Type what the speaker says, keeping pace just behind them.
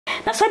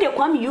na so de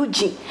Kuame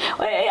Eugene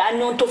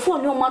anontofo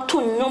ne o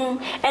mato nnwom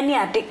ene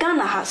ade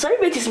Ghana ha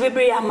celebrities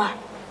bebre ama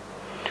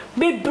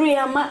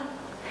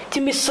ti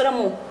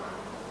misramo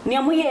ni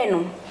amoye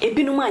no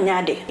ebinum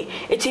anyade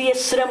eti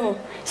yesramo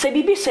se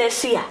bibi se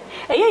sia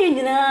eye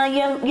nyina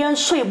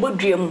yenso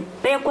eboduam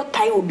na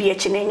yekotai obi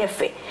echi na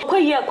enyefe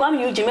kwaye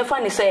Kuame Eugene mefa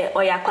ne se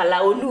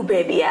oyakwala onu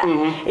baabia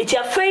eti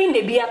afei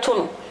ne bia to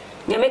no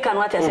nyameka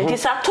no atase ti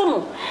sa to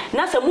no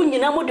na se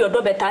munyina mo de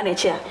odo beta na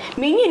echi a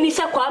menyi ni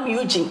se Kuame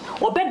Eugene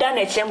obeda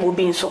na echi mo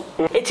obi nso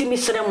eti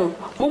misramo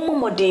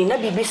mommodin na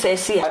bibi se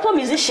sia so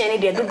musician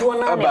de dodo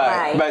na ne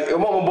bai but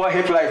mo boy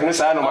hit life ni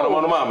sa no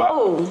mama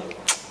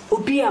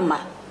obi ama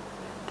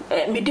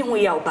medi hu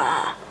ya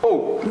oba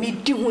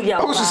medi hu ya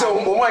o se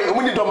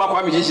o ni do ma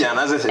Kuame Eugene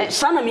na se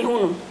sana mi hu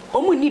no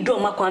o mu ni do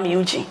ma Kuame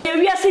Eugene e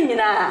wi ase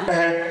nyina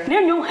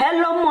ne nyu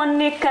hello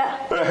Monica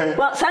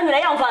wa sangra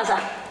ya mfansa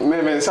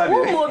me sa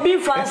de mo bi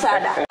mfansa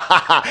da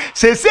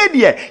se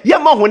de ye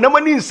ma honam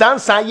ni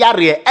nsansan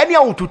yare ene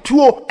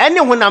ahotutuo ene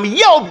honam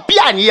ye obi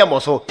anye ye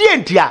moso die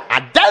ntia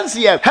adanse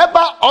ye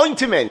herbal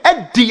ointment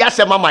edi ya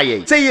se mama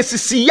ye se ye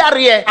sisi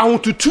yare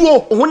ahotutuo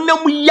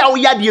honam yaw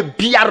yade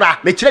biara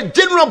me kire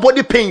general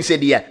body pain se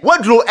de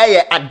wadro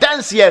eye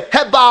adanse ye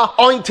herbal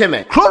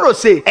ointment chloro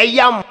se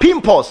eyam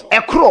pimples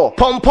ekro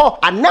pompo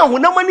ana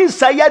honam ni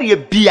nsan yare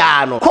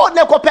bia no ko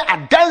ne kope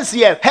adanse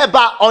ye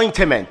herbal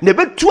ointment ne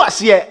betu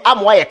ase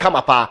amwa ye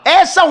kamapa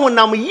esa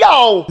honam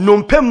yaw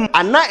nompem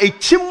ana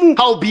echimu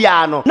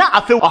haubia no na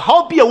afe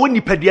haubia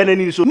woni padie na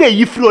ni so na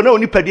yifiro na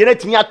woni padie na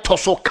timi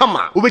atoso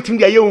kama obetim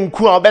dia ye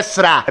nku a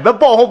obesra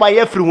ebebo ho ba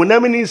ye firi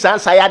honam ni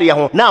nsansa yare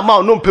ho na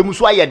ma nompem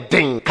so aye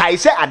den kai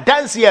se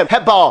adanse ye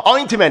herbal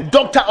ointment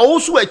Dr.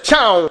 Owusu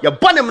Echan ye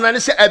bonem na ne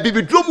se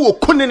abibidrom wo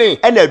kunene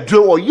na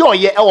aduro wo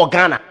yoye e wo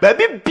Ghana ba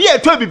bibia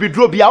to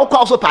abibidro bia wo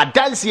kwa so pa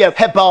adanse ye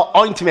herbal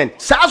ointment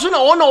sa so na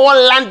wo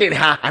landed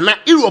ha ana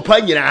Europe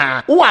anyina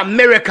ha wo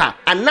America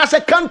ana se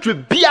country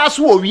bia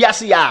so wo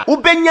wiase ya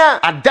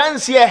ubenya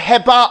adanse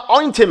herbal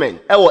ointment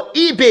ewo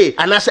eBay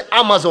anase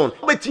Amazon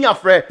obetinya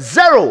frɛ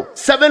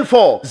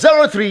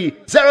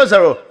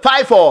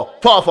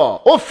 07403005444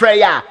 ofrɛ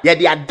ya ye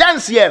de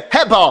adanse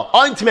herbal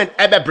ointment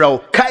ebebrew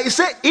kai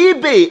se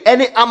eBay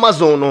any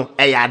Amazon no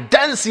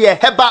adanse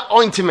herbal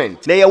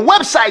ointment na ye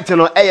website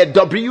no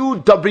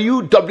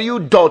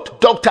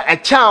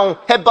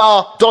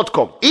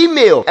www.drechanherbal.com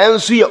email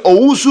enso ye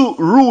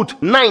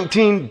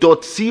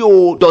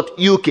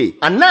owusu@19.co.uk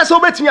anase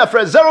obetinya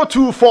frɛ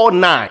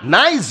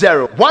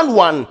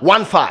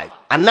 0249901115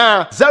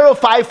 ana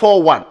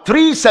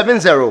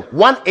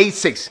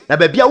 0541370186 na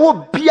babia wo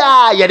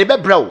bia ye de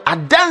bebrɛw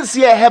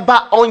adanse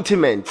herbal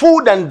ointment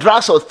Food and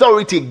Drugs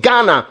Authority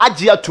Ghana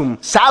agiatum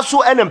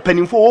saso ene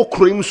mpanimfo wo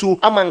kroim so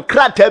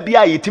amankrata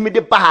bia yetimi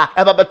de baha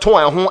eba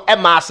beton ho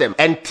ema asem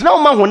entena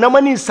ma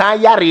honam ni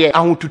nsan yare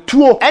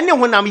ahotutuo ene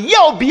honam ye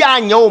obia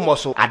anya wo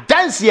moso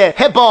adanse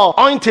herbal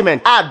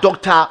ointment a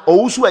Dr.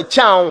 Owusu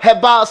Echan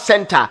Herbal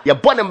Center ye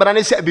bone mbra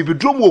ne se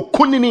bibidrom wo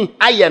kunini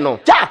aye no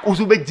jack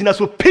usu begina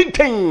so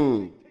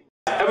pinten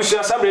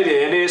Abusia sabre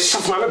de ne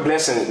sofma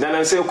blessing na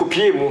nan se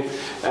kopie mu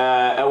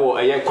ewo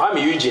Kuame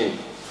Eugene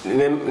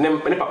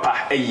ne papa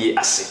ayi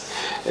ase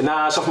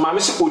na sofma me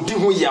se odi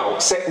hu yawo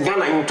se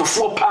Ghana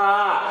ntofo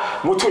pa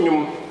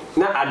motonyum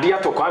na ade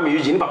ato Kuame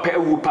Eugene papa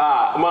awu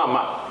pa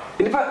mama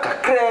nipa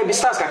kakra bi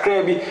stars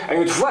kakra bi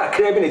ntofo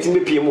kakra bi na timbe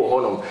pie mu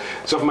ho no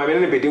sofma me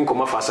ne bedi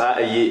nkoma fasa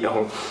ayi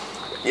ho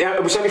ya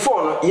abusia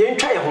before no ye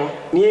ntwa ye ho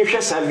ne ye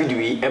hwɛ sa video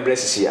yi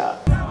eblesisi ya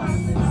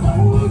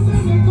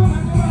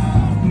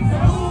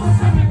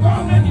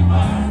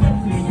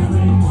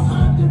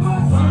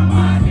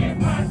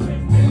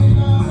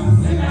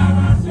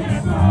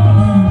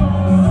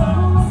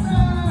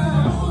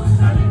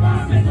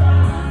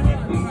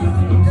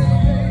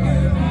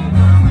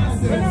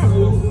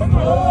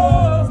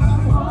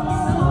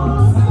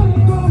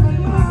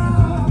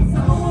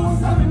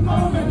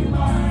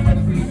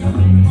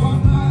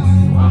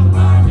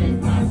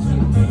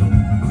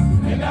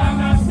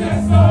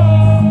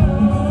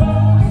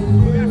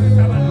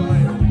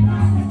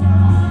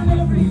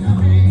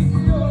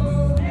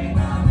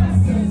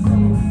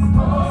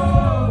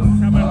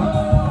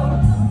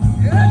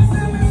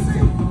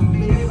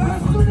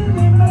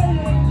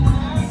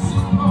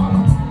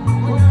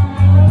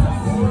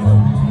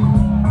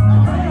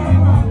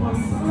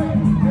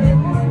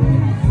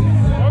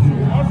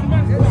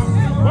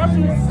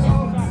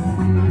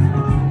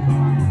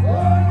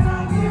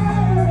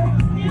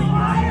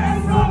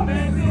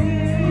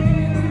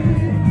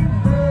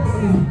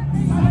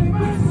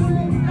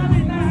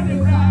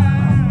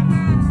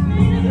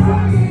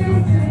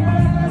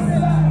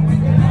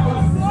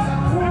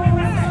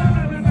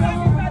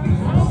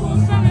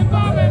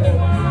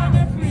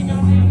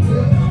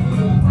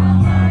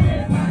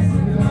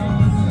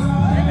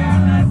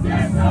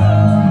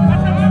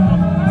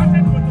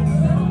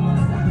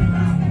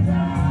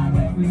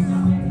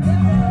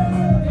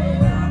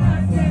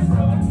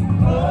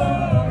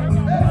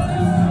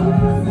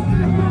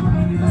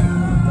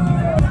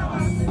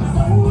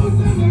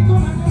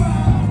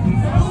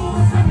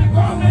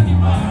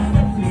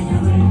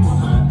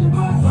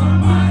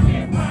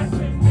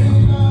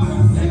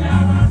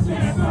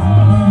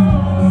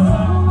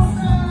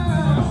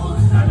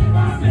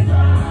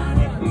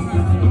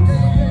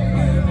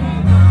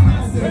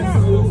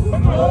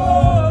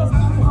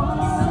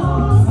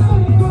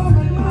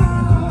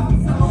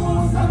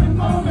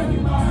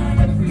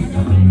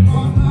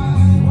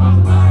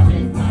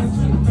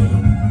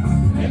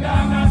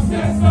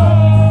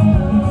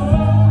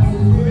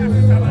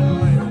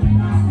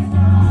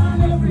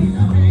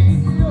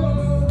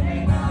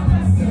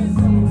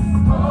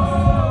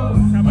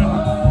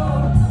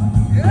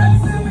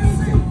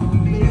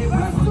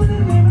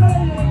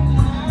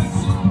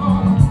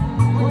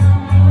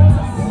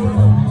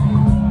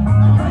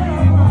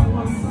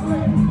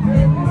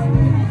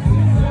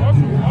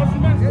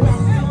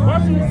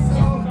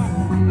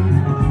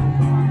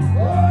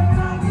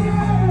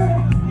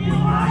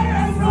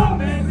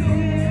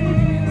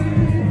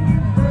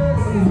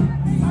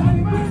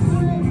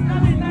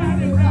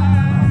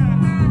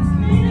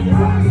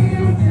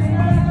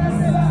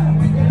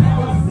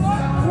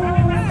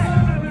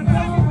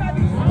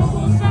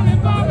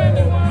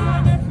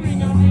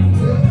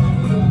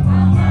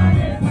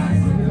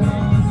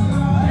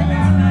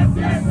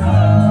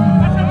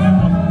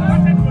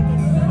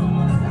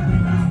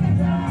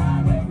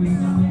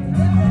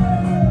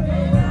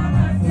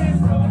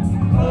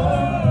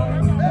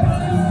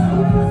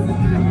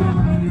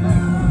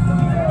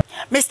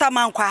Pastor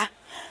Mankwa.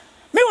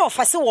 Me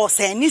offer was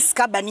a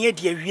niska bani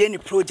de awie ni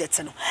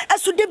project no.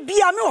 Eso de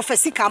bia me offer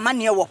sika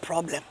mane wo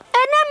problem.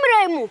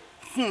 Enemremu.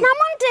 Na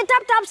monte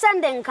tap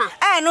sending kan.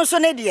 No so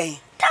ne de.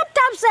 Tap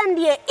send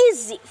here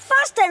easy,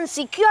 fast and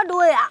secured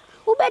way.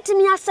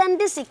 Ubetimi send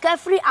this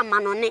free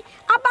amanone.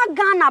 Aba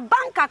Ghana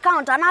bank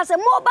account and as a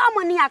mobile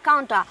money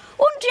account.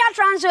 Untia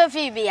transfer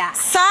fee bia.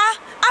 Sir,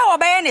 I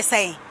obey any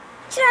say.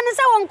 Chine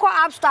say won ko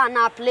App Store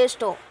na Play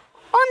Store.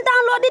 On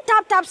download the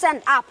tap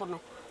send app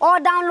no. Or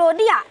download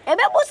ya.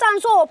 Ebebu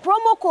sanso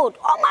promo code.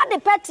 Oma the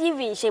pet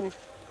TV shim.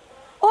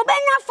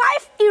 Obenya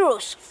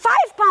 €5,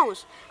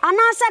 £5, and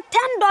answer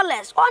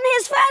 $10 on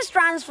his first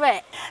transfer.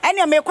 And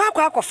you make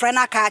kwa friend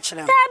a catch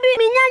them. Tabi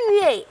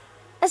minyanwe.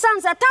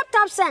 Esanse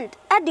tap send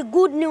at the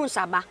good news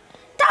aba.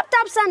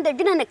 Tap send the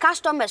giving the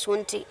customers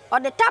won't or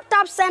the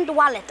tap send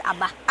wallet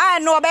aba. I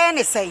know about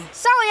any say.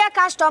 So your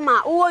customer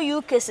who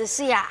you cases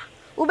here.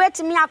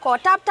 Ubetimi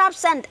akọ tap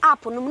send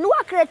app no no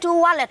create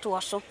wallet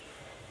also.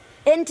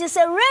 Enti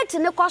se rate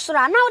ne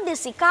kosora now the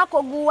sika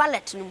ko gu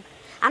wallet no.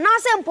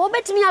 Anase mpo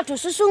betimi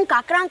atususu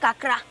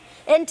nkakra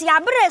enti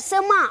abere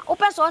sema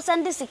opeso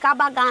send sika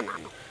ba Ghana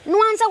no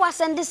anse wa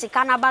send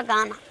sika na ba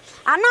Ghana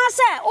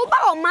anase oba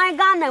o my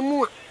Ghana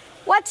mu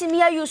watimi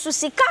use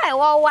sika e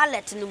wo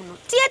wallet no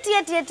tie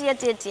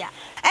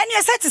and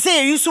you said to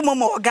say you use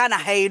momo Ghana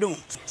hayru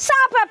sa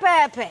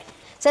pepe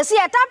se see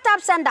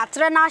tap send that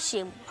trena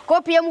shim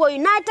kopiem wo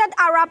United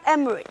Arab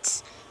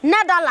Emirates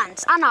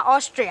Netherlands and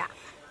Austria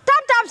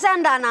tap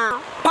send na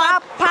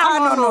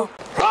papa no.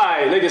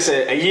 Right, like I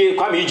say, a year,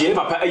 Kuame Eugene,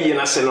 Papa, a year,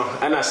 and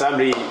I say,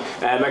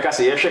 make us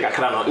a shake a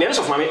crown. Names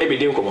of my every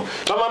day. Mama,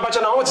 but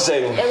I want to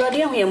say,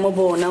 Eradia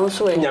mobile now,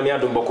 so Yamia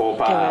Dumboko,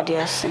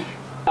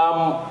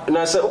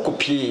 Nasa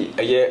Okupi,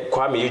 a year,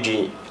 Kuame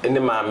Eugene, and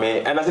the mammy,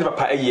 and I think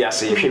Papa, a year,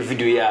 say,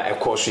 video, a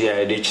course,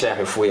 yeah, they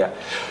chair for ya.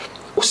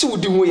 Also,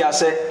 do we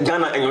say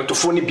Ghana and to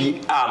phone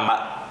be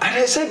armor? And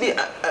I said,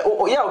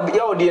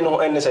 yeah, dear, no,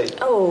 and I say,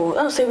 oh,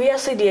 I'll say, we are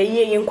said, a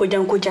year in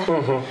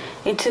Koja.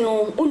 It's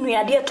no, only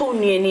a dear to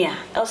near.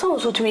 Else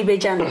also to me,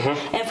 Bejan,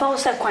 and found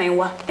a quine,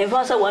 and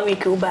found a 1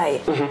 week by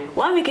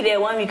 1 week there,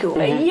 1 week,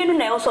 a year,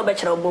 and I also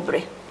bachelor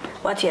Bobre.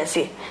 What you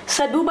say?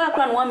 Saduba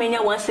crown 1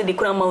 million once the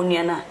crown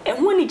Moniana,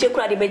 and when you take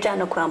the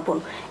Bejano crampon,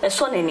 a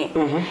son in it.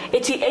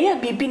 It's a year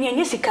be been a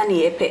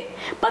Yesicani epe,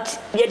 but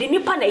yet the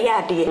Nipan a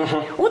yard, dear.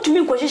 What to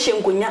me,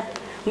 Quasition Gunya?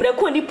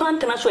 Mrakoni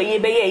Pantana so ye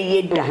be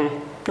ye da.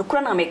 No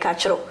crana me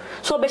catcher.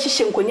 So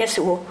Bession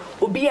Quanyesiwo,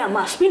 Ubia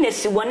mas,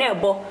 Spinesi one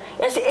elbow.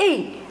 As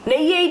a na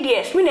ye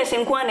dear, Spinnes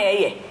in Quane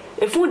ye,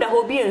 a food a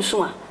hobby and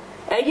soon.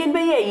 A yen be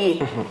ye,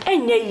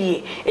 and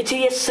ye, it's a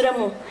yes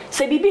remo.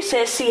 Say Bibi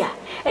says, see,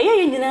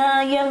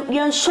 a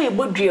young soy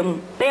bodrium,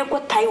 then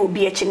what tie will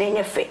be a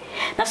chinene fe.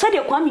 Now said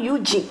your Kuame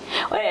Eugene,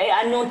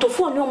 I know to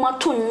phone no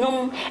matun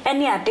num,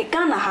 and yet the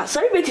Ghana has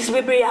celebrities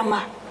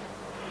Bebriama.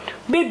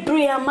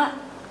 Bebriama,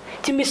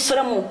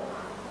 Timisramo,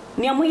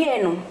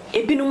 Niamuyeno,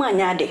 Ebinuma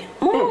Yade,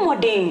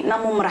 Momodin,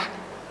 Namumra.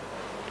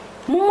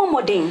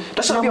 Momodin.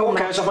 That's not your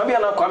kinds of maybe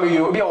I'm not coming.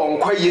 You'll be on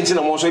quite in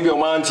almost maybe a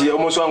month,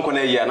 almost 1 corner.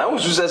 I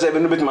was just a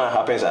bit my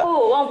happens.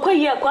 Oh, 1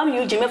 quite Kuame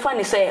Eugene,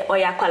 funny say, or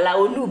Yakala,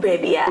 or new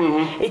baby.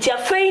 It's your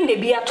friend, the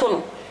beer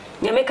tone.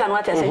 You make an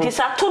what I said, it's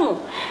a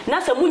tone.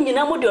 Nasa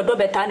Munina would your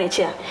dobetane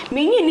chair.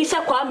 Meaning is a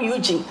Kuame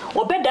Eugene,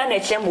 or better than a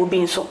chair will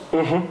be so.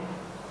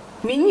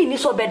 Meaning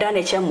is so better than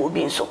a chair will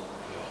be so.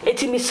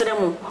 It's Miss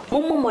Remo,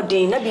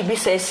 Momodin, na Bibi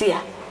says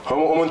here.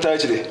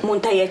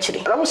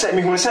 Montayachri. I was saying,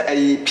 who said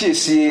a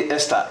PSC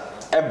Esther.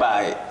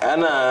 Buy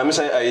and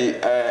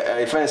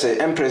I fancy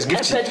Empress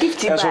gift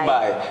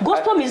buy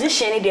gospel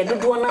musician they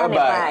do one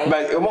buy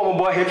but mama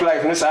boy hate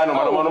life no say no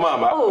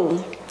mama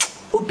oh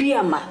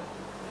obiama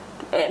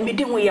me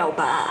di hu ya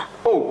ba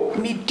oh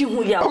me di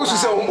hu ya ba so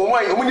say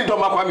omo ni do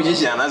ma Kuame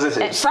musician as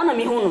say sana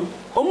me hu no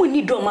omo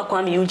ni do ma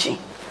Kuame Eugene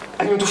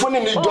anyo to phone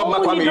ni do ma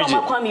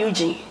Kuame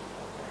Eugene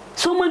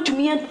so mo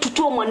tumi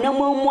tutu omo na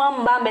mo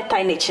amba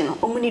betai na chi no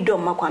omo ni do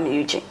ma Kuame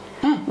Eugene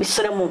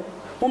misre mo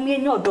Mummy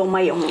and your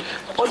doma young,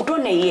 or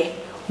donay,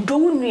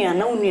 donia,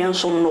 no near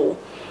so no.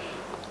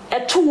 A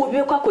 2 will be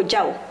a cocoa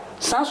jow.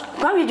 Sounds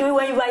probably do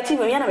when you invite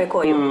him, and I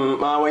call you.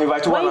 I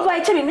invite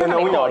him, and I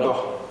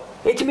will.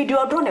 It may do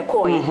a drone a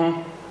coin.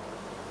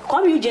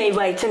 Come you, Jay,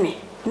 invite me.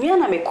 Me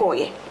and I may call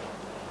you.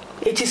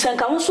 It is a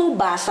council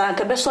bassa,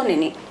 Cabeson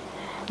in it.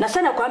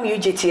 Nasana Kuame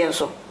Eugene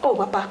so. Oh,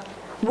 papa.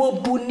 Wo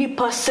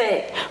bunipa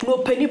say, no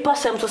penny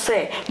passam to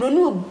say,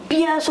 no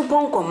beer so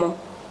boncomo.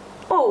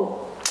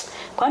 Oh.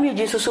 Kuame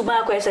Eugene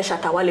susuba ko ese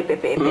shatawale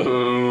pepe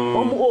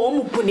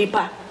omu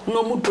punipa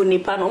no mu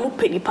donipa no mu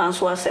penipa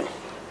so asem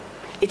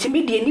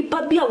etimi de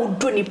nipa bia wo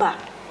donipa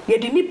ye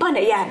de nipa na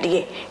ya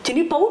de ti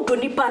nipa wo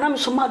donipa na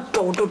mso ma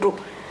dododo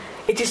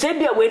eti se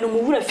bia we no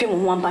mu wura fi mu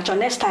ho ampacho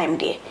next time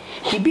de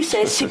bibi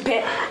se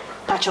sipe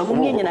pacho mu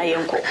nyina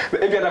yenko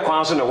e bia na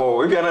kwan so na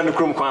wo e bia na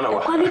krom kwan na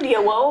wa kwan de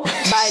wo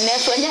by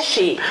next one ya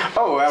she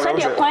oh so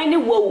de kwan ni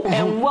wo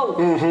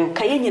enwo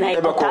ka ye nyina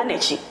ekota na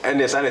chi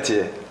ene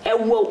sanity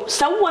ewo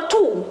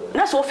sawoto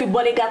na so fi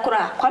bolega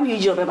kora Kuame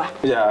Eugene obeba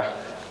yeah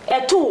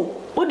eto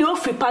wo de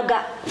ofi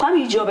paga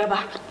Kuame Eugene obeba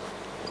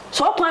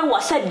so kwan wa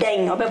said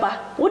den obeba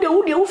wo de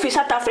wo fi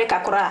South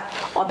Africa kora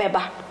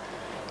obeba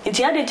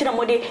nti ade ntina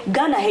mo de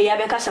Ghana he ya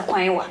beka sa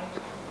kwan wa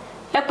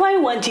e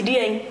kwan wa ntidi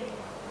en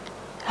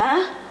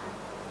ha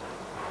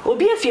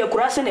obi afie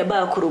kora se ne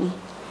ba akurum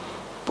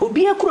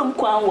obi akurum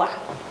kwan wa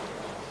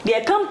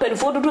de company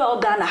for do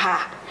Ghana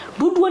ha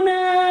dudu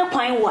na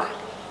kwan wa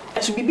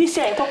esu bibi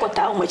se e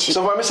kokota o machi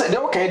so me say dey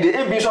okay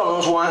dey e bi so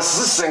no so wan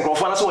sisen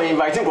crofo na so wan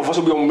inviting crofo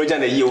so bi o meja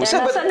na yi o se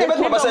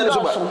be ba say no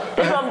so ba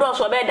do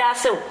so be da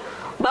se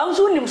ba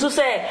unsu nim so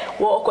say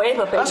wo okoye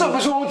papa aso bi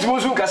so timo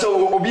so ka say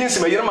obi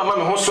nsima yire mama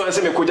me ho so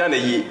se me koja na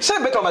yi se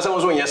be to ba say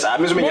so nyesa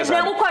me so me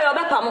nyesa me ko yo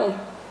be pam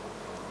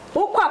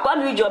wo kwa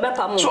Kuame Eugene be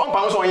pam so on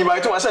pam so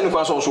inviting wa say ni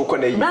kwa so ko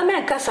na yi ba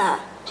me kasa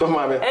so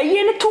mama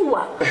eyi ni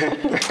tuwa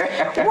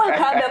wa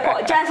ka be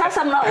ko ja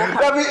sasam na wo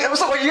ka be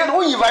so ko yi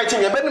no invite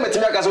me be na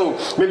metimi aka so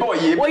me be o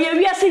yi wo ye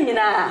wiase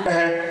nyina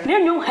ne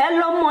nyu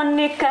hello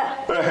Monica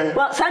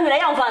wa sanre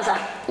ya mfansa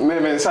me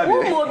nsa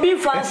de wo bi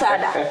fansa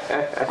da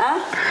ha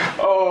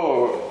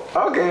oh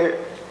okay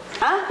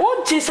ha wo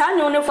ti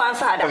sanyo ne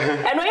fansa da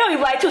eno ye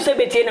invite so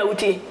betie na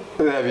wuti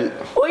Dabi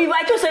o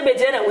invite so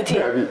betie na wuti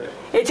Dabi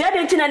e ti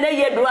ade ntina na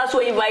ye dua so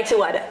invite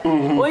wada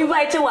o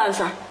invite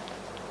wansa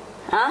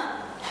ha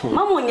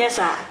Mama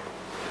nyesa.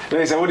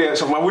 They say what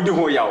so ma wudi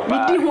ho yaw.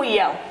 Wudi ho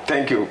yaw.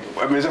 Thank you.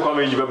 Me say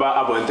Kuame Eugene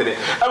baba abontere.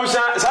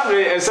 Abusa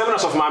sabre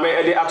seminars of mama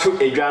e dey atu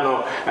edwa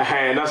no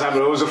na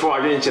sabre ozo fo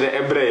adwen kire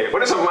ebre.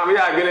 What is of mama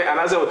ya agene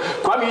and say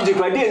Kuame Eugene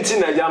kwa dey nti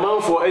na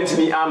jamanfo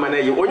antimi amana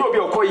yi. Onye obi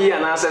okoyi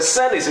ana say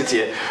send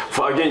sitie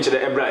for adwen kire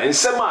ebra.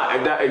 Nsema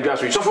eda edwa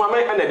so. So for mama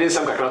and dey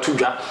sam kakra to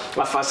dwa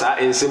afasa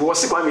ensem wo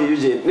se Kuame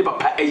Eugene ne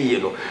papa ayi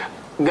no.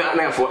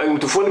 Ghana for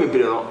emtufo ne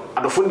bebre no.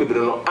 Adofo ne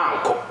bebre no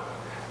anko.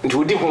 Nti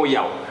wodi ho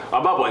yaw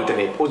ababo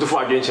ntene odufo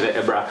adwen kire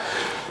ebra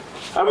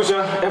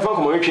abusa efa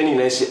komo twani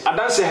na si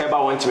adanse heba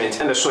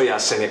wantement and so ya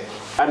sene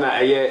ana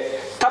eye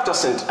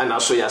taptasent ana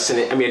so ya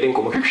sene eme den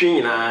komo hwehwe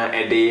nyina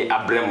ede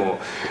abremo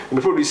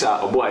me producer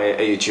obo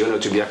aye tio no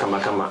to bia kama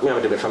me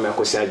am de be fama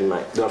akosi adwuma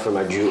do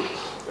fama ju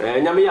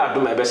nyame ya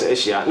adoma ebe se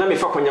ehia na me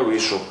fa konya we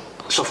so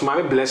sof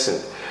mama blessing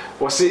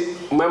wasi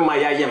mama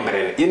ya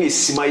yembre ye ni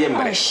sima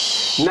yembre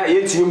na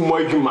yentimi mo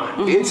adwuma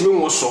yentimi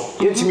nwoso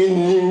yentimi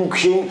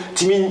ninkwin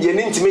timi ye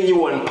nintimi yi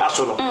won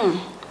paso no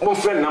mo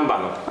friend number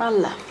no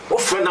Allah o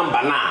friend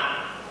number na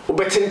o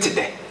betente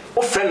de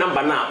o friend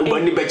number na o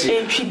bani beji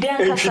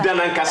entwida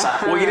na nkasa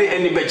o yire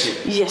eni beji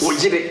o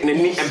yire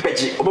nani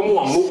embeji o bemu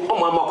o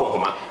mo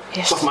amakokoma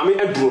so mama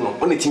aduro no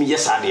o netimi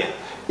yesa de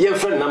ye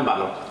friend number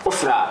no o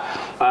fra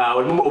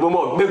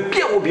obemo be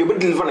bia wo bi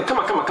deliver na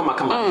kama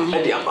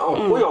edi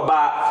o yo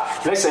ba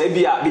let's say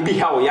bia bibi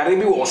ha o yare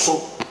bi wo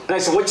so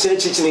let's say what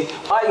chichini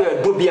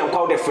ayo do bia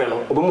kwa de friend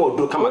no obemo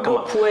do kama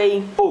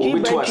oh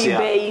bitu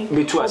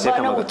asia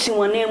kama uti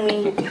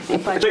wonemu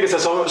take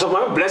so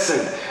my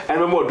blessing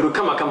and obemo do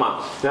kama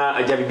na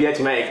ajabi bia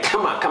ti mai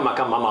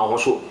kama ma ho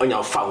so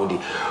onya fa wodi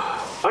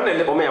ona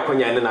ne boma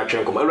yakonya ne na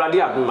twen kom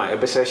awurade adoma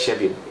ebese hye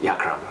bi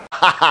yakram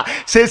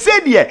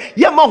sese de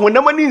ye ma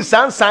honam ni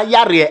nsansan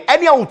yare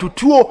ene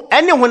ahotutuo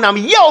ene honam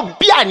ye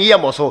obi anye ye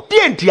moso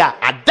de ntia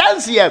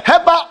adanse ye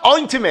heba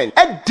ointment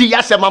edi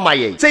ya se mama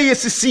ye se ye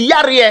sisi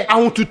yare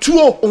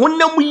ahotutuo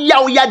honam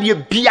yaw yade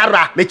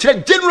biara me kire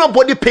general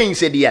body pains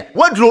de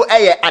wadro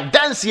eye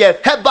adanse ye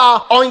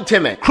heba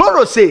ointment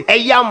chloro se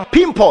eyam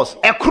pimples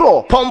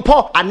ekro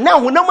pompo ana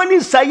honam ni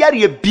nsan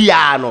yare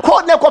bia no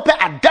ko ne kope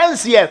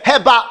adanse ye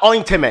heba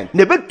ointment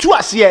ne betu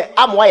ase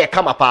amwa ye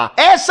kamapa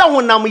esa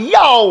honam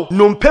yaw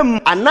nompem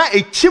ana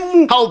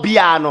echimu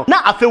haubia no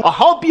na afe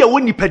haubia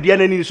woni padua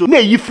nani so na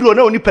yifiro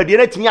na woni padua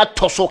na timi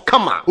atoso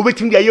kama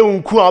obetim dia ye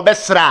nku a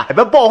obesra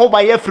ebebo ho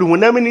ba ye firi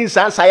honam ni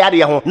nsansa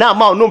yade ho na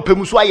ma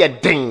nompem so aye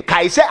den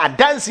kai se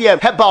adanse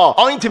herbal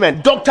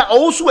ointment Dr.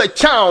 Owusu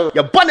Echan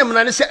ye bonem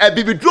na ne se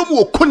abibidrom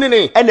wo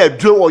kunene na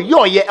aduro wo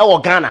yoye e wo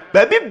Ghana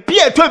ba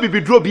bibia to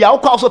abibidro bia wo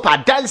kwa so pa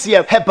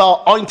adanse herbal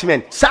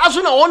ointment sa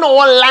so na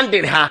wo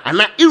landed ha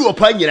ana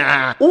Europe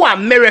anyina wo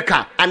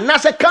America ana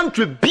se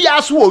country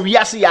bia so wo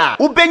wiase ya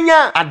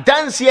ubenya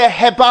adanse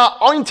herbal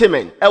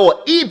ointment ewo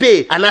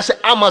eBay anase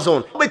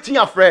Amazon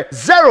obetinya frɛ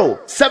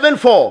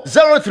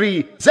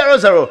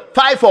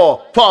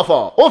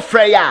 07403005444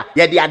 ofrɛ ya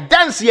ye de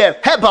adanse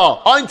herbal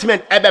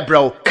ointment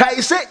ebebro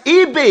kaise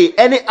eBay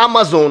ene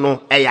Amazon no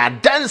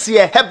adanse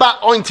herbal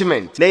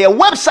ointment na your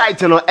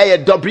website no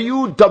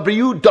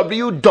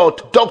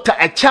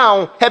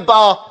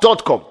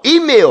www.drechanherbal.com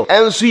email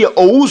enso ye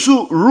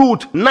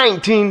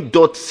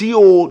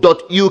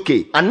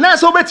owusu@19.co.uk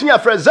anase obetinya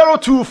frɛ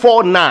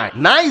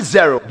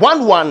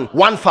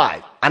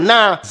 0249901115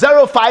 ana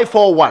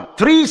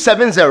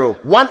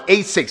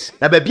 0541370186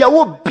 na babia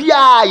wo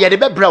bia ye de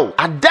bebrɛw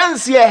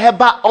adanse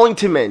herbal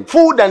ointment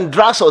Food and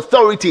Drugs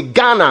Authority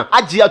Ghana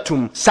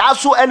agiatum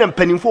saso ene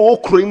mpanimfo wo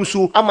kroim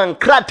so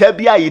amankrata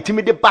bia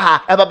yetimi de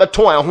baha eba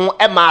beton ho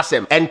ema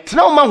asem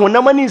entena ma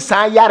honam ani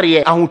nsan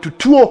yare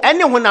ahotutuo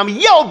ene honam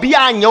ye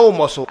obia anya wo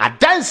moso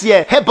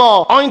adanse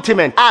herbal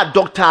ointment a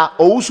Dr.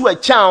 Owusu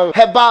Echan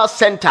Herbal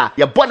Center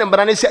ye bone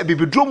mbra ne se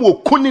bibidrom wo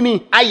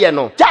kunini aye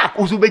no jack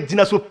usu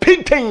begina so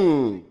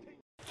pinten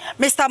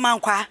Mr.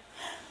 Mankwa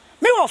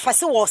Me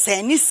office was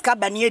any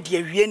scabania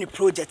de wieni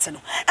project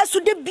no. Eso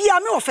de bia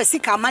me office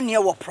ka mane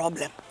wo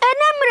problem.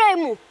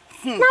 Enemremu.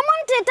 Na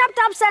monte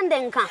tap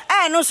sending kan.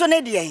 No so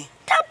ne de.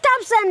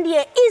 Tap send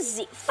here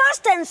easy,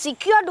 fast and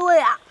secured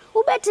way.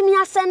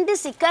 Ubetimi send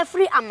this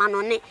free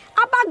amanone.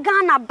 Aba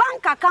Ghana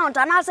bank account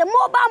and as a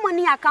mobile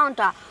money account.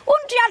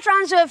 Untia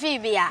transfer fee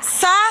bia.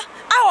 Sir,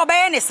 I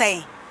obey any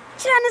say.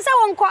 Chine say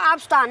won ko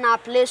App Store na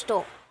Play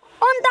Store.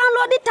 On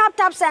download the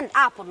tap send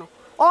app no.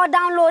 Or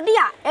download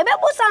ya.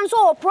 Ebebu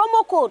sanso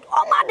promo code.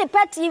 O ma de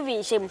pet TV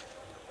shim.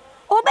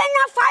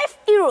 Obenya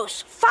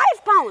 €5,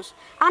 £5,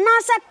 and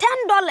answer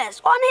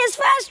 $10 on his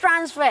first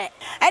transfer.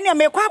 And you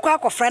make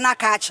kwa friend a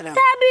catch them.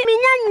 Tabi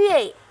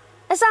minyanwe.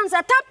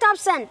 Esansa tap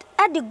send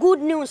at the good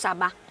news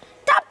aba.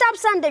 Tap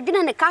send the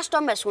giving the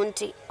customers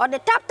won't or the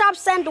tap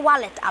send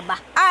wallet aba.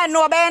 I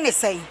know about any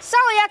say. So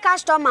your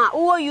customer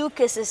who you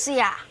cases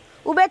here.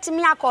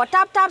 Ubetimi akọ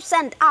tap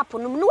send app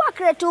no no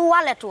create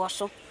wallet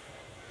woso.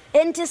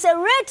 Enti se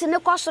rate ne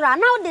kosora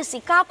now the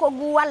sika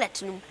kogu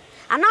wallet no.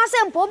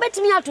 Anase mpo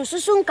betimi atu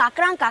susu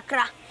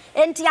nkakra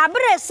enti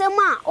abre sem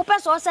a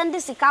opeso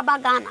send sika ba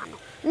Ghana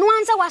no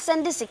anse wa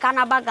send sika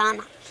na ba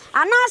Ghana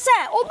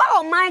anase oba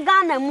o my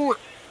Ghana mu a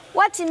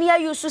watimi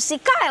use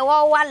sika e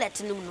wo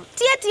wallet no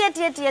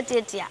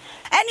tie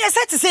and you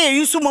said to say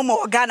you use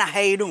momo Ghana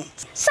hayru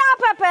sa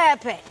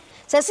pepepe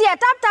se si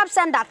tap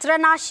send that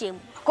trainer shim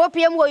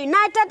kopiem wo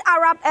United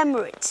Arab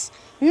Emirates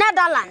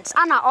Netherlands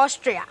and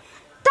Austria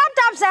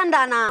tap send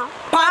na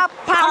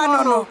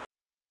papa no.